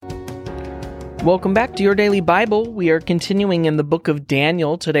Welcome back to Your Daily Bible. We are continuing in the book of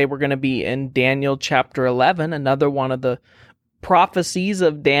Daniel. Today we're going to be in Daniel chapter 11, another one of the prophecies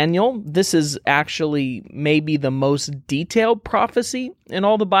of Daniel. This is actually maybe the most detailed prophecy in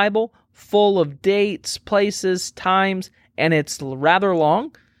all the Bible, full of dates, places, times, and it's rather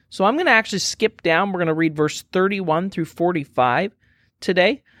long. So I'm going to actually skip down. We're going to read verse 31 through 45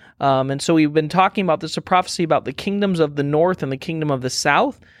 today. And so we've been talking about this, a prophecy about the kingdoms of the north and the kingdom of the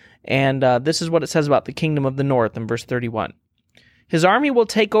south. And this is what it says about the kingdom of the north in verse 31. His army will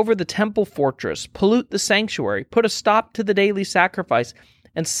take over the temple fortress, pollute the sanctuary, put a stop to the daily sacrifice,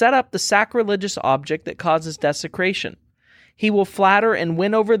 and set up the sacrilegious object that causes desecration. He will flatter and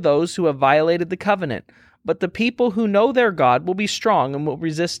win over those who have violated the covenant, but the people who know their God will be strong and will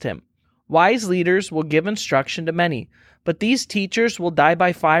resist him. Wise leaders will give instruction to many, but these teachers will die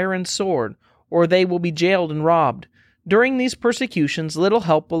by fire and sword, or they will be jailed and robbed. During these persecutions, little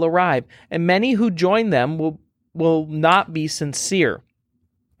help will arrive, and many who join them will not be sincere.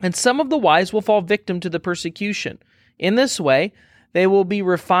 And some of the wise will fall victim to the persecution. In this way, they will be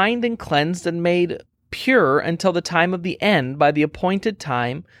refined and cleansed and made pure until the time of the end by the appointed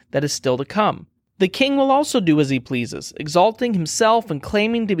time that is still to come. The king will also do as he pleases, exalting himself and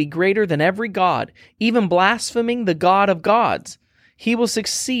claiming to be greater than every god, even blaspheming the God of gods. He will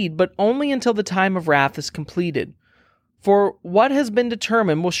succeed, but only until the time of wrath is completed. For what has been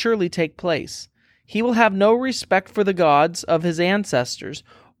determined will surely take place. He will have no respect for the gods of his ancestors,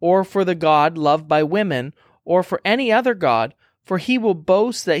 or for the God loved by women, or for any other god, for he will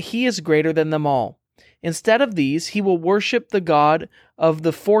boast that he is greater than them all. Instead of these, he will worship the God of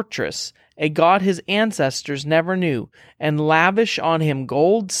the fortress, a God his ancestors never knew, and lavish on him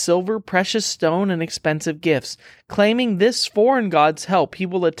gold, silver, precious stone, and expensive gifts. Claiming this foreign god's help, he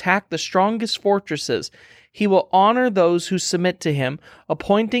will attack the strongest fortresses. He will honor those who submit to him,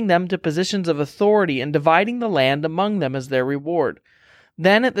 appointing them to positions of authority and dividing the land among them as their reward.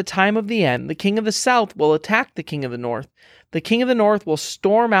 Then at the time of the end, the king of the south will attack the king of the north. The king of the north will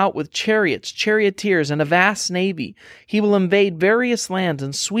storm out with chariots, charioteers, and a vast navy. He will invade various lands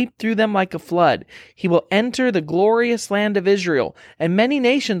and sweep through them like a flood. He will enter the glorious land of Israel, and many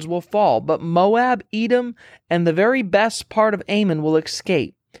nations will fall, but Moab, Edom, and the very best part of Ammon will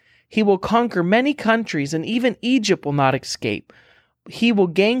escape. He will conquer many countries, and even Egypt will not escape. He will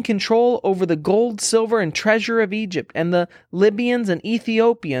gain control over the gold, silver, and treasure of Egypt, and the Libyans and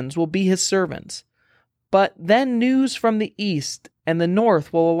Ethiopians will be his servants. But then news from the east and the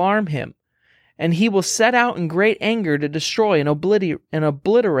north will alarm him, and he will set out in great anger to destroy and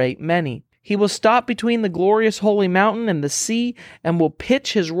obliterate many. He will stop between the glorious holy mountain and the sea, and will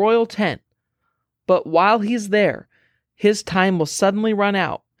pitch his royal tent. But while he's there, his time will suddenly run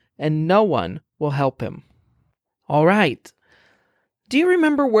out, and no one will help him. All right. Do you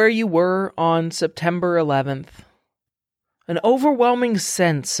remember where you were on September 11th? An overwhelming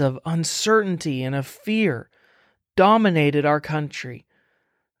sense of uncertainty and of fear dominated our country.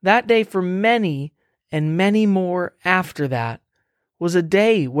 That day, for many and many more after that, was a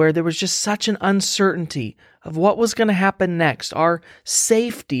day where there was just such an uncertainty of what was going to happen next. Our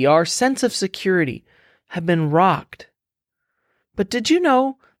safety, our sense of security had been rocked. But did you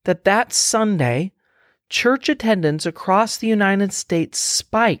know that Sunday, church attendance across the United States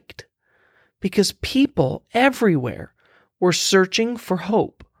spiked because people everywhere were searching for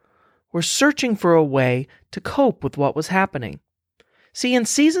hope, were searching for a way to cope with what was happening. See, in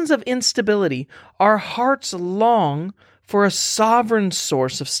seasons of instability, our hearts long for a sovereign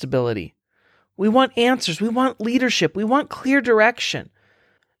source of stability. We want answers, we want leadership, we want clear direction.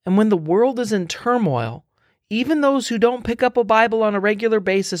 And when the world is in turmoil, even those who don't pick up a Bible on a regular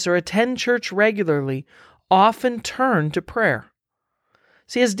basis or attend church regularly often turn to prayer.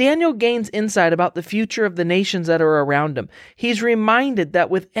 See, as Daniel gains insight about the future of the nations that are around him, he's reminded that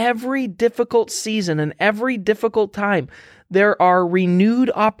with every difficult season and every difficult time, there are renewed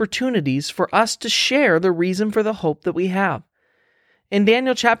opportunities for us to share the reason for the hope that we have. In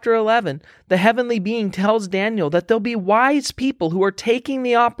Daniel chapter 11, the heavenly being tells Daniel that there'll be wise people who are taking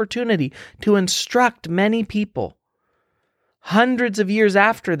the opportunity to instruct many people. Hundreds of years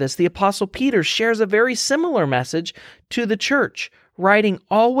after this, the Apostle Peter shares a very similar message to the church, writing,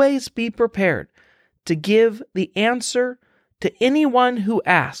 "Always be prepared to give the answer to anyone who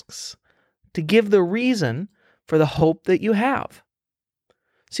asks, to give the reason for the hope that you have."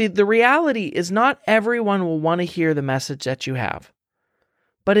 See, the reality is not everyone will want to hear the message that you have.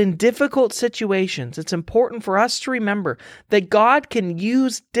 But in difficult situations, it's important for us to remember that God can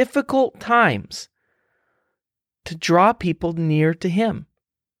use difficult times to draw people near to Him.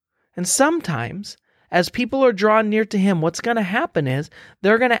 And sometimes, as people are drawn near to him, what's going to happen is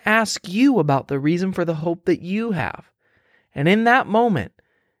they're going to ask you about the reason for the hope that you have. And in that moment,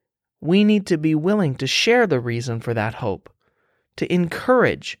 we need to be willing to share the reason for that hope, to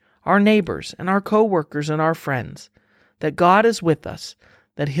encourage our neighbors and our coworkers and our friends that God is with us,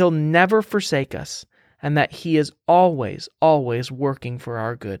 that he'll never forsake us, and that he is always, always working for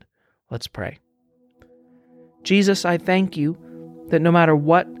our good. Let's pray. Jesus, I thank you that no matter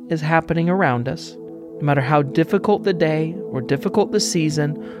what is happening around us, no matter how difficult the day or difficult the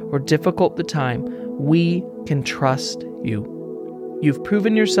season or difficult the time, we can trust you. You've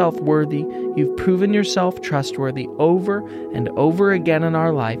proven yourself worthy. You've proven yourself trustworthy over and over again in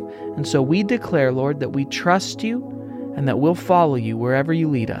our life. And so we declare, Lord, that we trust you and that we'll follow you wherever you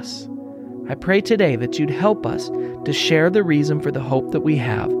lead us. I pray today that you'd help us to share the reason for the hope that we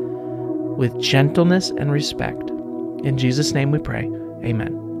have with gentleness and respect. In Jesus' name we pray.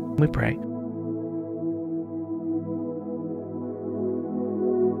 Amen. We pray.